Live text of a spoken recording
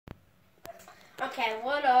Okay,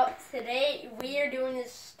 what up? Today we are doing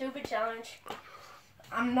this stupid challenge.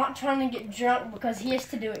 I'm not trying to get drunk because he has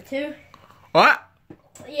to do it too. What?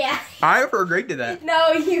 Yeah. I never agreed to that.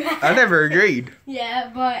 No, you haven't. I never agreed.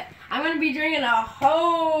 Yeah, but I'm going to be drinking a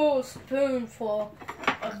whole spoonful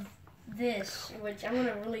of this, which I'm going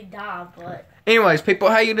to really die, but... Anyways, people,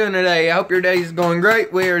 how you doing today? I hope your day is going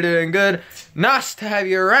great. We are doing good. Nice to have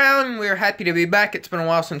you around. We're happy to be back. It's been a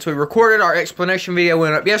while since we recorded. Our explanation video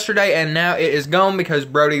went up yesterday, and now it is gone because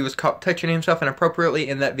Brody was caught touching himself inappropriately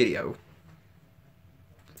in that video.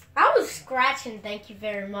 I was scratching, thank you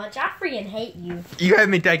very much. I freaking hate you. You had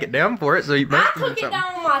me take it down for it, so you must I have done took it something.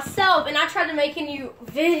 down myself, and I tried to make a new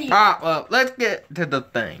video. Alright, well, let's get to the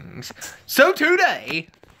things. So today,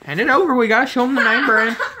 hand it over. We gotta show them the name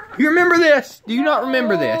brand. You remember this? Do you not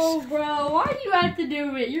remember this? Oh, bro, why do you have to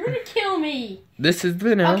do it? You're gonna kill me. This is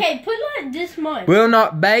vanilla. Okay, put like this much. Will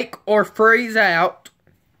not bake or freeze out.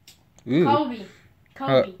 Ooh.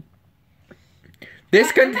 Kobe. This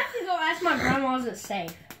I'm can. about to go ask my grandma is it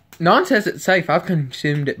safe. Non says it's safe. I've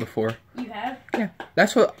consumed it before. You have? Yeah,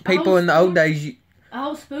 that's what people in the old days. A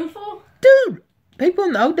whole spoonful? Dude, people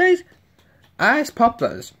in the old days. I asked Pop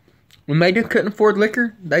those. When they couldn't afford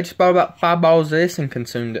liquor, they just bought about 5 bottles of this and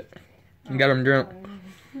consumed it. And got them drunk.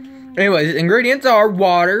 Anyways, ingredients are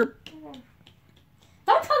water.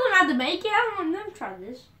 Don't tell them how to make it. I don't want them to try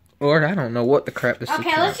this. Lord, I don't know what the crap this is.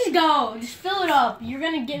 Okay, let's just go. Just fill it up. You're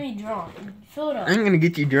gonna get me drunk. Fill it up. I'm gonna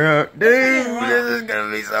get you drunk. Dude, this is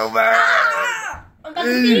gonna be so bad. Ah! I got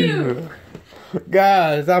the view.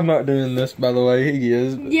 Guys, I'm not doing this, by the way. He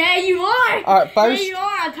is. Yeah, you are. Alright, first. Yeah, you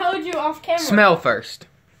are. I told you off camera. Smell first.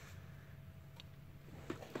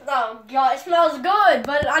 Oh, God, it smells good,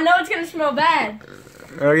 but I know it's gonna smell bad.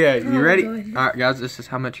 Oh, yeah. You ready? Good. Alright, guys, this is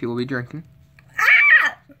how much you will be drinking.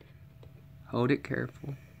 Ah! Hold it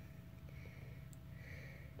careful.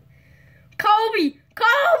 Kobe!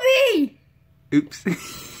 Kobe! Oops.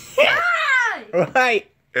 Ah!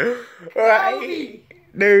 Right. Right.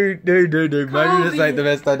 Dude. Maybe this Kobe. ain't the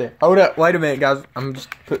best idea. Hold up. Wait a minute, guys. I'm just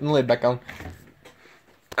putting the lid back on.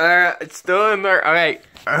 Alright, it's still in there. Alright.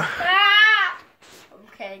 Ah!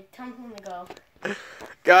 Okay, tell me when to go.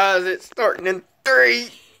 Guys, it's starting in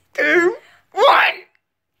 3, 2, 1.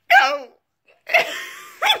 Go!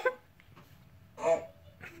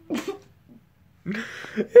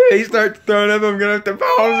 He starts throwing up. I'm gonna have to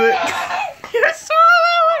pause it.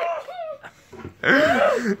 Swallow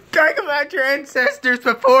it. Talk about your ancestors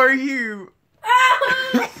before you.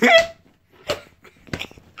 It burned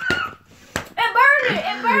it!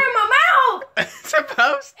 It burned my mouth! It's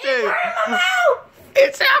supposed to. It burned my mouth!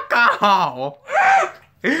 It's alcohol.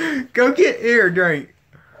 Go get here a drink.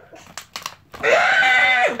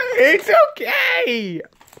 It's okay.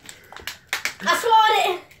 I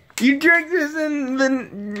swallowed it! You drink this in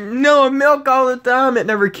vanilla milk all the time. It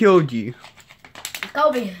never killed you.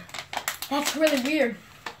 Kobe, that's really weird.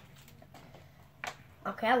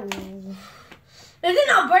 Okay, does it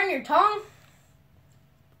not burn your tongue?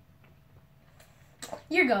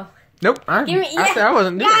 Here you go. Nope. I said I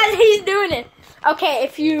wasn't doing Guys, it. he's doing it. Okay,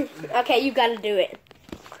 you gotta do it.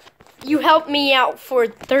 You helped me out for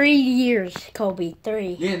 3 years, Kobe.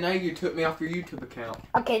 3. Yeah, now you took me off your YouTube account.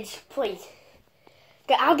 Okay, just please.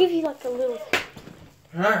 Okay, I'll give you like a little.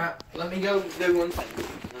 Alright, let me go do one thing.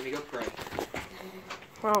 Let me go pray.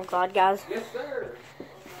 Oh God, guys. Yes, sir.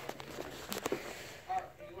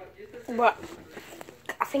 What?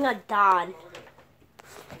 I think I died.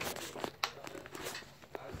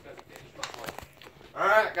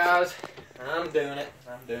 Alright, guys. I'm doing it.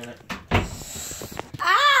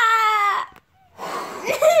 Ah!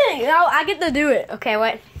 No, I get to do it. Okay,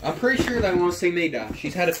 wait. I'm pretty sure they want to see me die.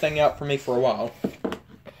 She's had a thing out for me for a while.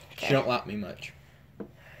 She don't like me much.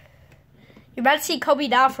 You're about to see Kobe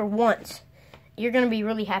die for once. You're gonna be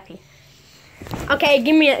really happy. Okay,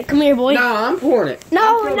 come here, boy. No, I'm pouring it.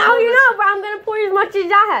 No, you're not, bro. I'm gonna pour as much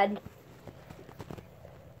as I had.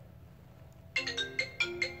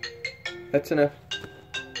 That's enough.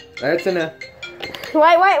 That's enough.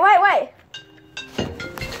 Wait. What?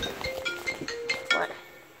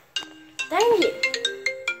 Dang it.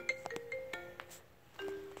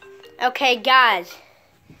 Okay, guys.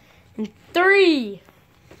 3.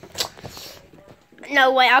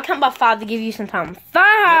 No, wait. I'll count by 5 to give you some time. 5. Get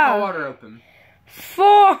my water open.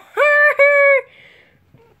 4.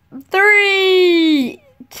 3,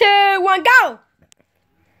 2, 1, go!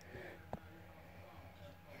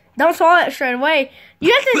 Don't swallow it straight away.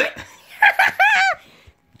 You have to.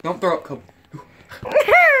 Don't throw up, Kobe.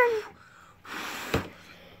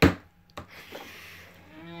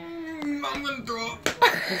 I'm gonna throw up.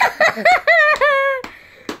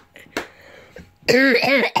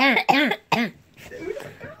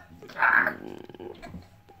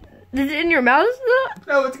 Is it in your mouth?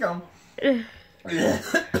 No, it's gone.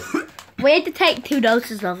 We have to take 2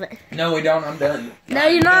 doses of it. No, we don't. I'm done. No,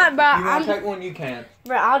 you're not, bro. You want to take one? You can.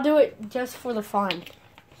 Bro, I'll do it just for the fun.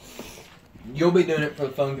 You'll be doing it for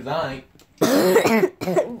the fun because I ain't.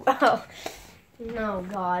 Oh, no,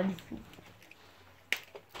 God.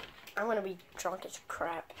 I'm gonna be drunk as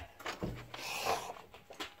crap.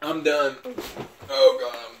 I'm done. Oh,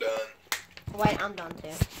 God, I'm done. Wait, I'm done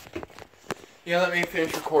too. Yeah, let me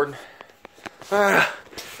finish recording. Thank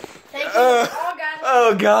you all, guys.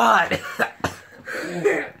 Oh, God.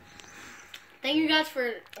 Thank you guys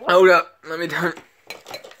for... Hold up. Let me turn.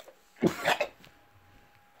 Why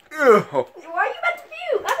are you about to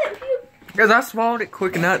puke? I didn't puke. Because I swallowed it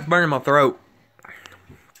quick and now it's burning my throat.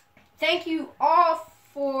 Thank you all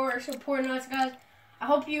for supporting us, guys. I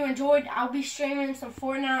hope you enjoyed. I'll be streaming some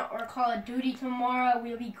Fortnite or Call of Duty tomorrow.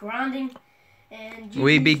 We'll be grinding. And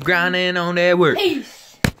we be grinding on that work.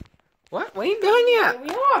 Peace. What? We ain't done yet. We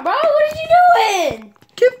are, bro. What are you doing?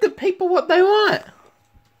 Give the people what they want.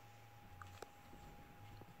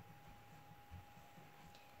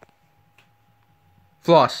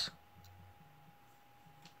 Floss.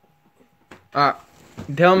 Alright.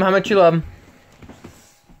 Tell them how much you love them.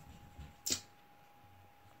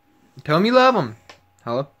 Tell them you love them.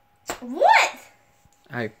 Hello? What?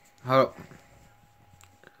 Hey, hold up.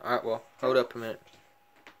 Alright, well, hold up a minute.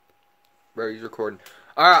 Bro, he's recording.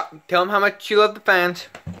 Alright, tell them how much you love the fans.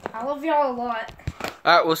 I love y'all a lot.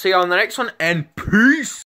 Alright, we'll see y'all on the next one, and peace!